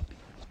contracts.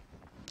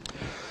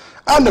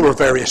 And there were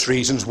various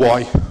reasons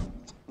why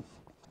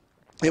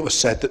it was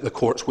said that the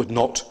courts would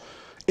not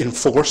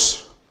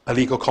enforce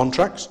illegal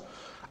contracts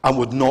and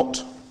would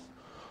not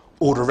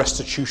order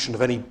restitution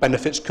of any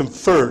benefits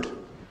conferred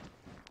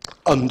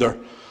under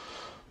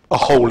a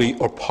wholly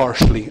or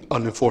partially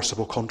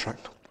unenforceable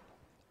contract.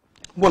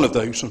 One of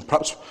those, and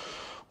perhaps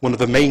one of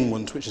the main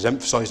ones which is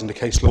emphasised in the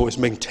case law, is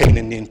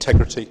maintaining the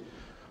integrity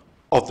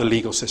of the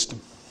legal system.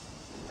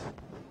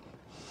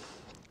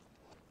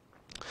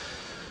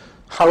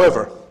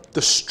 However,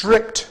 the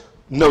strict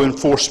no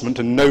enforcement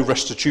and no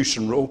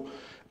restitution rule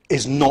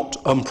is not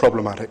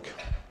unproblematic.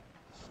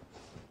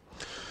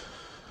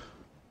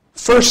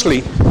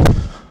 Firstly,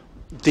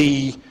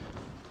 the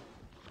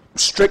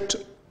strict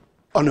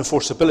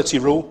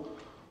unenforceability rule,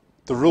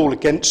 the rule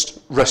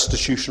against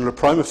restitution, or a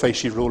prima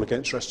facie rule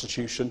against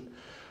restitution,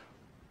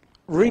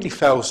 really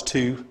fails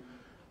to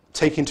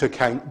take into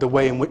account the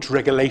way in which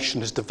regulation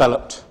has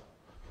developed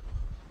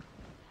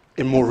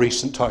in more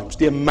recent times,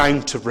 the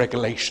amount of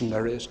regulation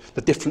there is,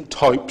 the different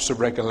types of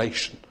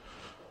regulation.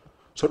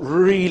 So it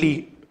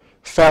really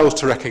fails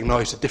to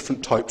recognise the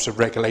different types of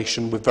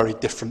regulation with very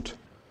different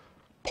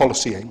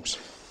policy aims.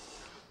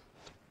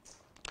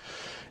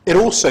 It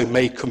also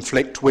may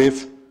conflict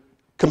with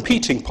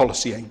competing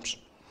policy aims.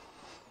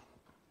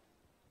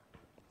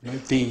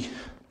 The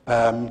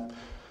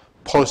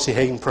policy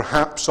aim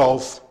perhaps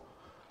of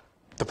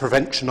the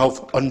prevention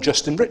of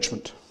unjust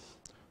enrichment.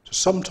 So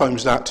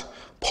sometimes that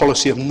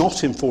policy of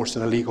not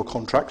enforcing illegal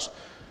contracts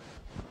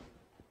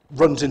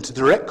runs into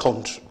direct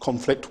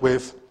conflict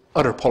with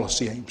other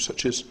policy aims,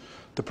 such as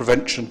the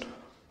prevention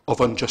of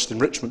unjust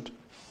enrichment.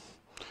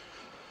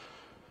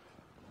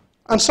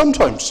 And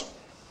sometimes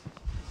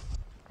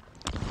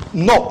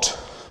not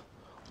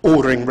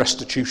ordering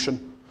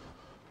restitution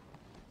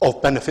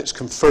of benefits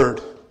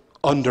conferred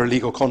under a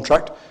legal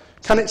contract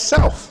can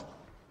itself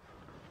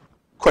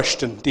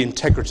question the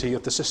integrity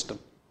of the system.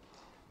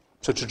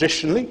 So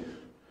traditionally,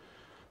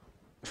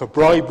 if a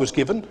bribe was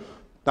given,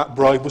 that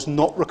bribe was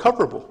not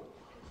recoverable.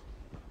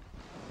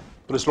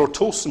 But as Lord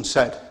Tolson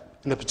said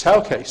in the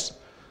Patel case,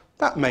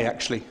 that may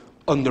actually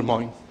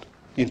undermine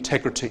the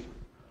integrity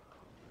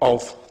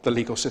of the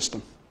legal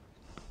system.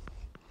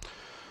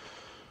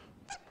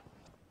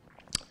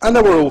 And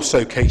there were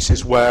also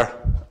cases where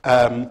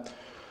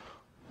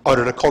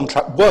either the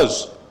contract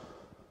was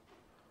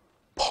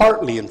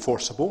partly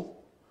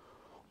enforceable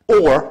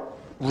or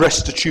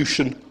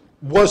restitution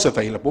was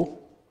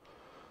available,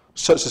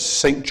 such as the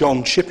St.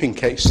 John shipping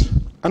case.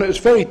 And it was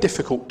very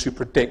difficult to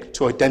predict,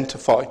 to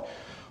identify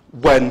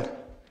when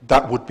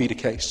that would be the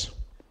case.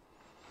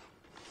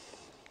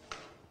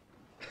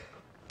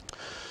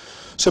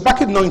 So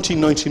back in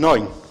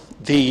 1999,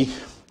 the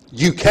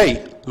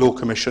UK Law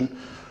Commission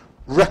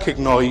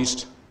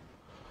recognised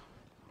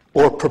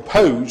or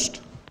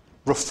proposed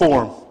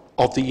reform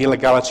of the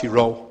illegality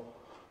role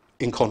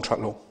in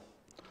contract law.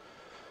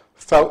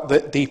 Felt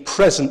that the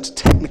present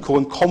technical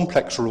and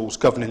complex rules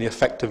governing the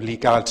effect of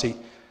legality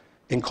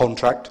in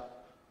contract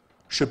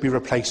should be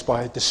replaced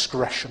by a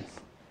discretion.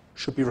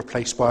 So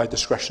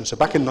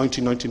back in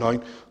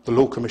 1999, the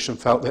Law Commission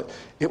felt that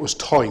it was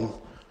time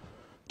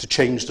to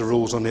change the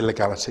rules on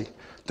illegality.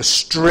 The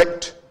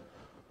strict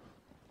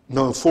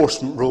no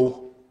enforcement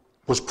rule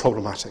was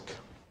problematic.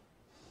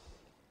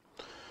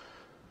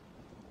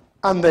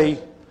 And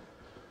they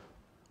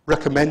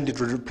recommended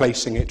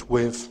replacing it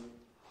with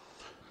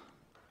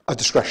a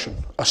discretion,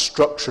 a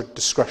structured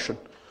discretion,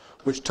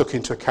 which took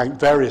into account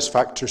various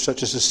factors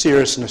such as the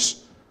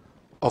seriousness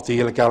of the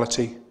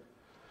illegality,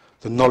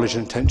 the knowledge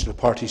and intention of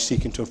the parties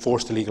seeking to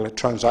enforce the legal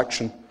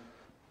transaction,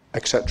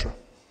 etc.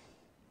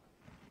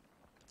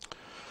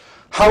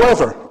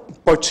 However,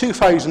 by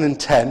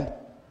 2010,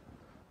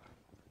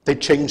 they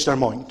changed their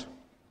mind.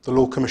 The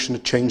Law Commission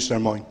had changed their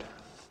mind.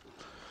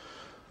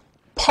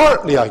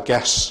 Partly, I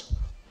guess,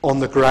 on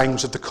the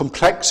grounds of the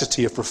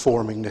complexity of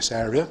reforming this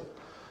area,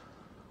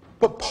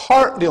 but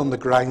partly on the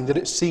ground that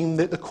it seemed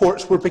that the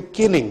courts were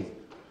beginning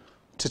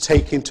to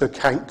take into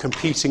account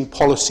competing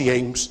policy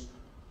aims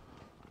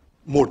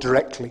more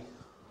directly,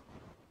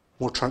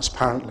 more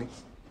transparently.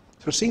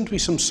 There seemed to be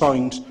some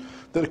signs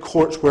that the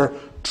courts were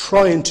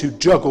trying to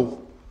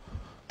juggle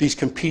these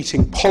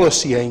competing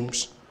policy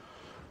aims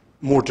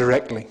more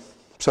directly.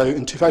 So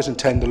in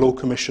 2010, the Law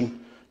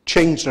Commission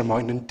changed their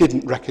mind and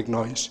didn't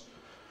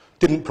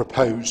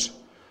propose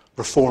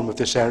reform of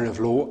this area of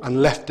law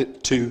and left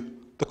it to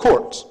the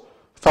courts.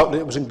 Felt that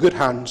it was in good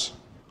hands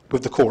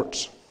with the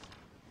courts.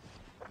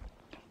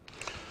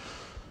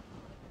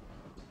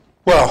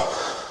 Well,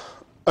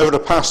 over the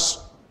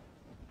past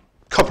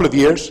couple of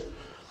years,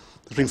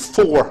 there's been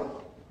 4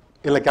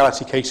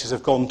 illegality cases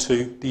have gone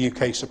to the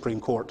UK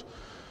Supreme Court.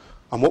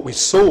 And what we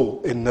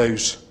saw in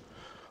those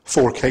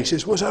 4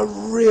 cases was a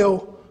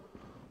real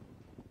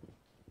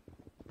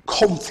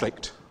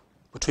conflict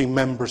between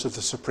members of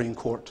the Supreme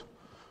Court.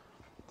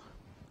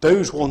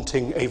 Those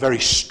wanting a very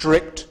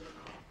strict,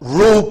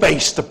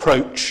 rule-based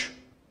approach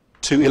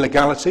to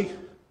illegality,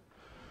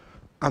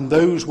 and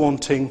those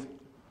wanting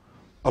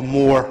a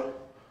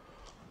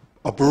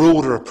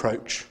broader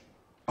approach,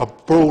 a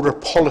broader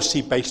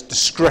policy-based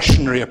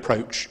discretionary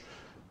approach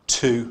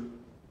to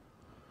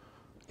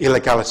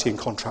illegality in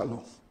contract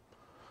law.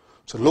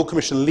 So the Law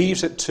Commission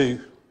leaves it to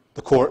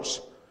the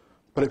courts,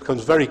 but it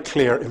becomes very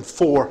clear in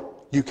 4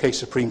 UK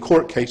Supreme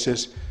Court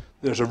cases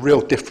there's a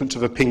real difference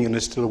of opinion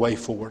as to the way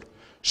forward.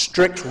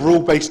 Strict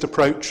rule-based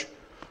approach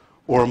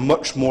or a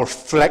much more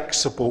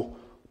flexible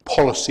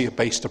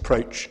policy-based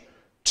approach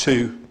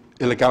to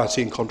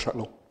illegality in contract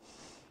law.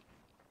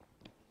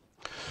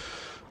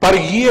 About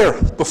a year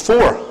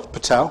before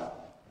Patel,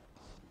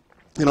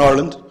 in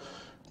Ireland,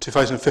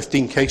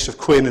 2015 case of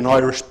Quinn and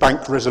Irish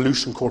Bank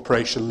Resolution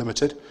Corporation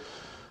Limited,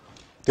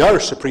 the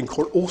Irish Supreme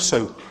Court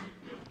also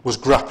was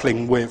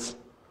grappling with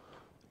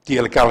the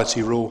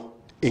illegality rule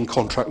in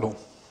contract law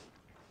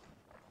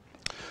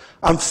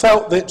and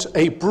felt that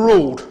a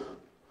broad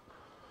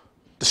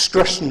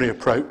discretionary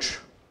approach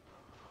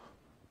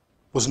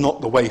was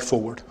not the way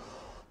forward,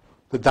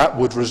 that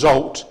would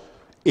result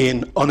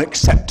in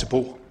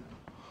unacceptable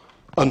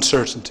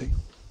uncertainty.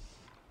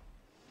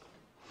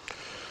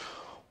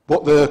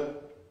 What the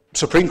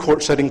Supreme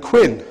Court said in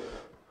Quinn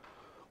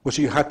was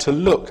you had to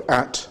look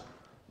at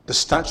the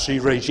statutory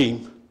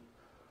regime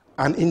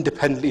and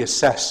independently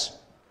assess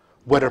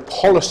whether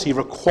policy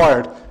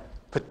required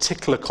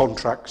particular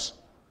contracts,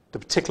 the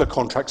particular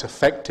contracts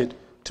affected,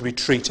 to be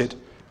treated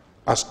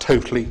as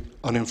totally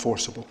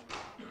unenforceable.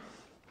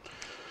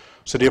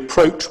 So the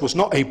approach was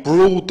not a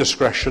broad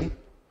discretion,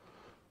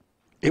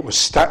 it was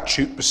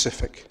statute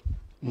specific,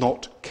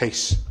 not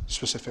case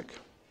specific.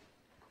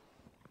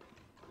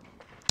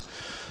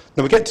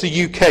 Now we get to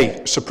the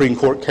UK Supreme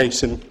Court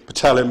case in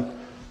Patel and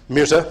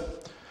Mirza,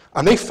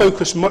 and they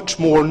focus much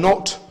more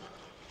not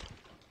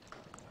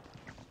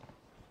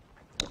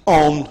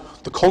on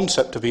the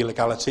concept of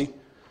illegality,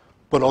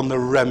 but on the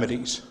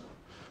remedies,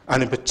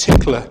 and in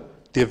particular,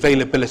 the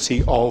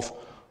availability of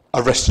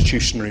a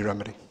restitutionary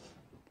remedy.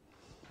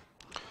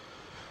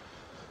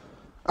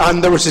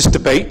 And there was this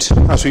debate,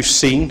 as we've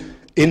seen,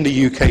 in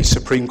the UK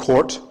Supreme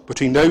Court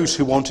between those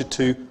who wanted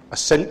to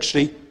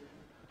essentially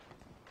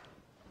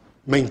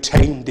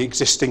maintain the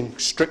existing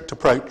strict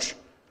approach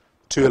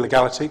to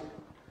illegality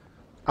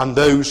and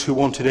those who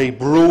wanted a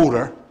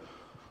broader,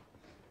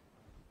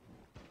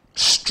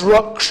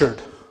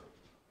 structured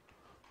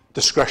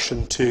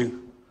discretion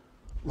to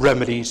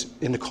remedies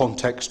in the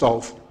context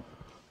of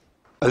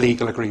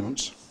illegal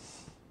agreements.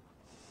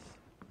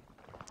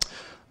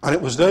 And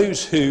it was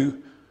those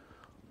who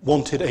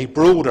wanted a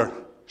broader,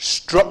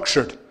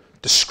 structured,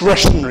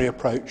 discretionary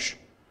approach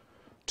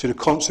to the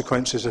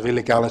consequences of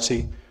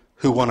illegality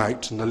who won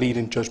out, and the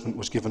leading judgment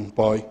was given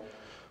by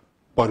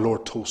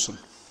Lord Tolson.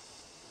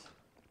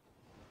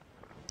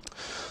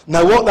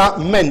 Now, what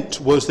that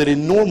meant was that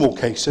in normal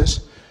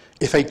cases,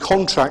 if a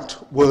contract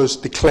was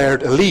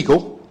declared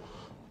illegal,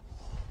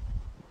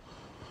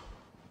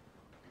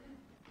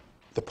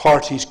 the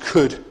parties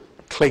could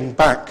claim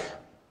back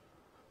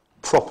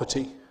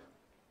property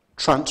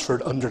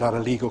transferred under that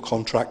illegal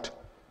contract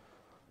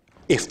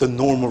if the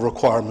normal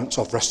requirements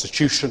of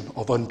restitution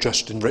of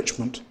unjust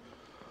enrichment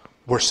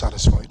were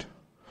satisfied.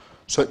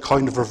 So it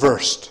kind of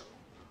reversed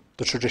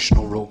the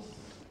traditional rule.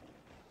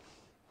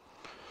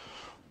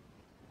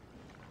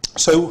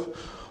 So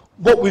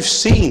what we've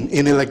seen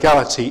in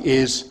illegality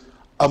is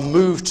a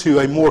move to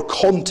a more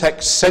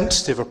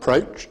context-sensitive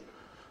approach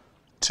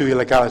to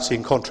illegality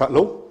in contract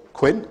law,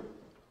 Quinn,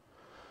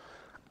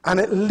 and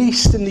at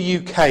least in the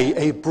UK,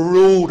 a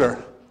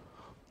broader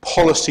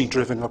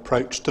policy-driven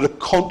approach to the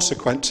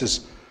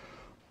consequences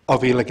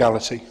of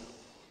illegality.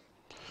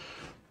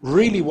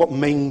 Really what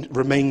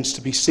remains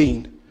to be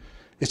seen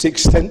is the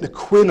extent the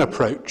Quinn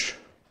approach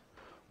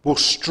will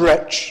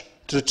stretch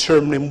to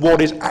determining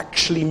what is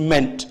actually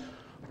meant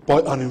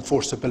by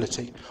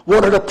unenforceability.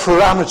 What are the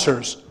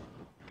parameters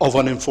of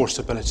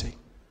unenforceability?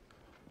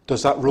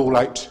 Does that rule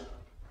out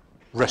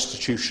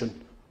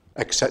restitution,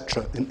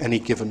 etc., in any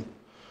given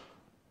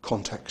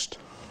context?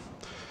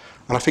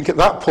 And I think at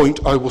that point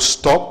I will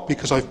stop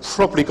because I've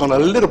probably gone a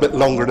little bit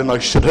longer than I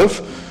should have,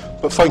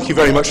 but thank you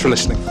very much for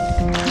listening.